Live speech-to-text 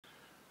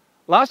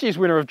Last year's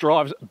winner of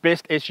Drive's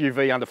Best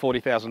SUV under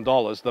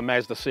 $40,000, the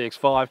Mazda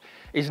CX-5,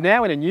 is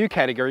now in a new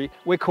category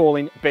we're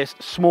calling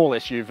Best Small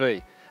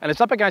SUV. And it's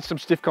up against some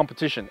stiff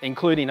competition,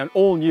 including an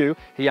all-new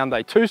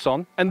Hyundai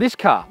Tucson and this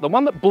car, the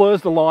one that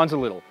blurs the lines a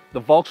little, the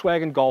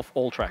Volkswagen Golf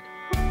Alltrack.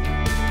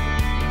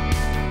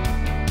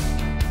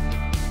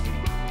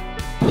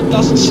 It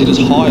doesn't sit as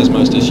high as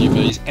most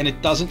SUVs and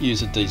it doesn't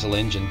use a diesel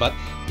engine, but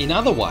in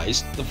other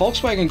ways, the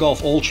Volkswagen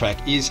Golf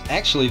Alltrack is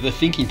actually the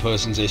thinking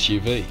person's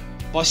SUV.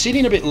 By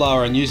sitting a bit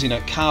lower and using a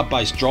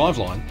carb-based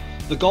driveline,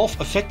 the Golf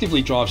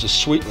effectively drives as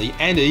sweetly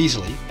and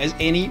easily as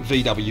any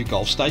VW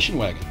Golf station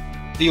wagon.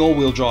 The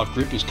all-wheel drive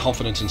grip is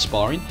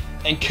confidence-inspiring,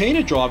 and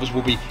keener drivers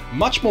will be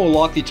much more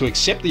likely to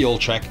accept the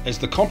Alltrack as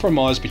the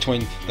compromise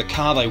between the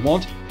car they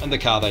want and the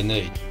car they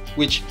need,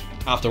 which,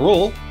 after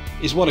all,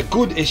 is what a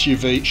good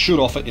SUV should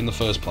offer in the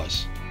first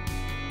place.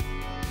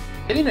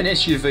 Getting an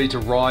SUV to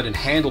ride and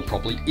handle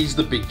properly is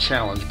the big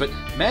challenge, but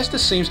Mazda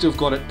seems to have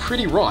got it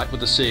pretty right with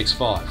the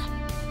CX-5.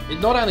 It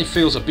not only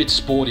feels a bit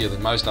sportier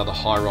than most other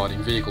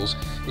high-riding vehicles,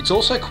 it's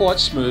also quite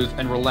smooth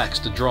and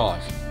relaxed to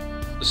drive.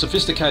 The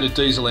sophisticated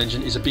diesel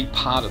engine is a big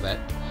part of that,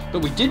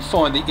 but we did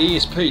find the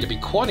ESP to be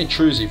quite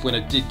intrusive when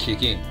it did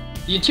kick in.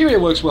 The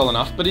interior works well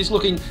enough, but is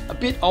looking a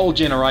bit old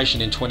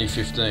generation in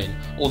 2015,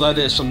 although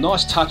there's some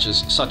nice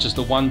touches such as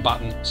the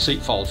one-button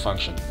seat fold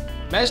function.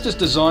 Mazda's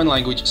design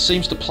language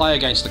seems to play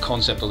against the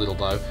concept a little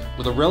though,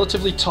 with a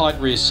relatively tight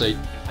rear seat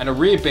and a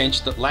rear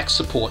bench that lacks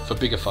support for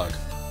bigger folk.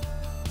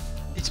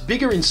 It's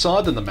bigger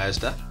inside than the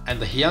Mazda, and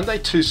the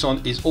Hyundai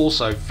Tucson is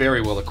also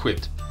very well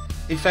equipped.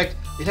 In fact,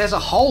 it has a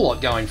whole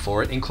lot going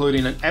for it,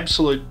 including an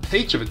absolute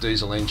peach of a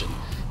diesel engine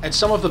and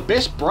some of the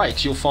best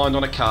brakes you'll find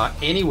on a car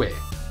anywhere.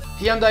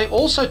 Hyundai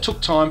also took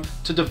time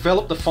to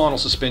develop the final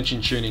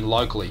suspension tuning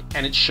locally,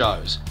 and it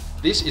shows.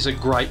 This is a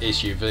great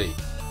SUV.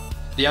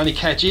 The only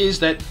catch is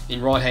that,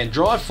 in right-hand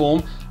drive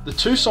form, the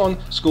Tucson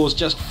scores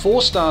just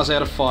 4 stars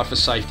out of 5 for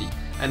safety,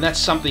 and that's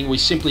something we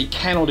simply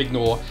cannot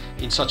ignore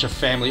in such a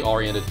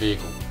family-oriented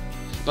vehicle.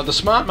 But the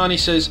smart money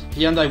says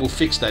Hyundai will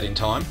fix that in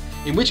time,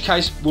 in which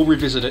case we'll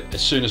revisit it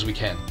as soon as we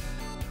can.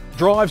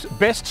 Drive's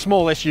best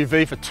small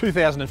SUV for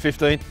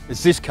 2015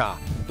 is this car,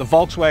 the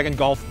Volkswagen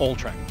Golf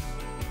Alltrack.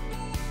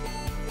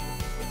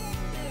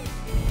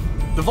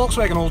 The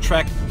Volkswagen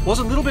Alltrack was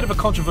a little bit of a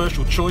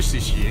controversial choice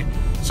this year.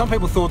 Some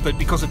people thought that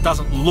because it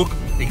doesn't look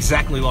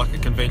exactly like a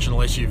conventional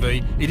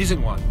SUV, it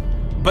isn't one.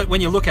 But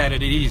when you look at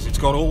it, it is. It's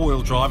got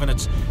all-wheel drive, and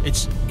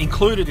it's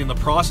included in the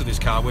price of this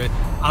car, where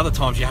other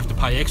times you have to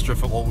pay extra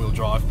for all-wheel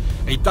drive.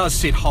 It does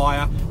sit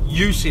higher,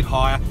 you sit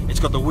higher, it's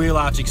got the wheel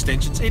arch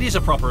extensions. It is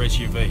a proper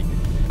SUV.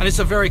 And it's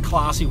a very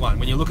classy one.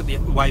 When you look at the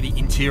way the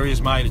interior is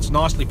made, it's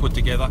nicely put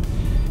together.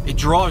 It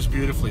drives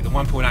beautifully. The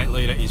 1.8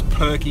 litre is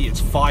perky,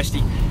 it's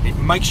feisty, it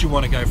makes you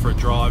want to go for a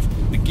drive.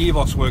 The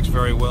gearbox works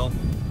very well.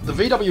 The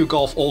VW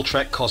Golf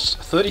Alltrack costs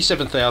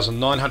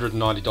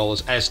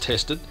 $37,990 as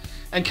tested,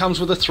 and comes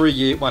with a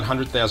 3-year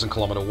 100,000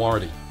 kilometre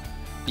warranty.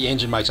 The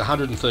engine makes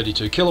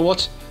 132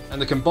 kilowatts, and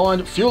the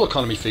combined fuel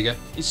economy figure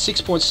is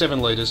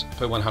 6.7 litres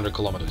per 100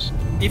 kilometres.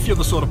 If you're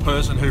the sort of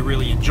person who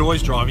really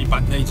enjoys driving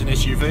but needs an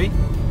SUV,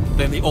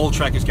 then the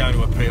Alltrack is going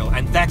to appeal,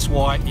 and that's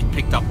why it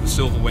picked up the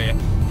silverware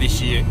this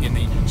year in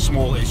the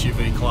small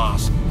SUV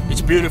class.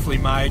 It's beautifully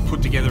made,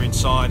 put together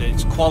inside,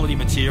 it's quality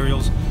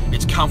materials,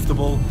 it's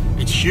comfortable,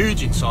 it's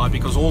huge inside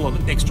because all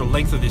of the extra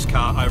length of this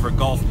car over a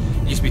Golf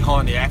is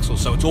behind the axle,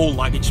 so it's all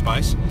luggage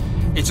space.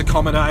 It's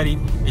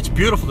accommodating, it's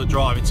beautiful to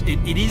drive.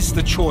 It is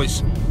the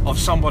choice of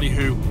somebody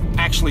who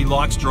actually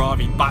likes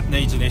driving but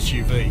needs an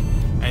SUV,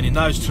 and in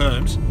those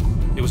terms,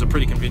 it was a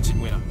pretty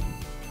convincing winner.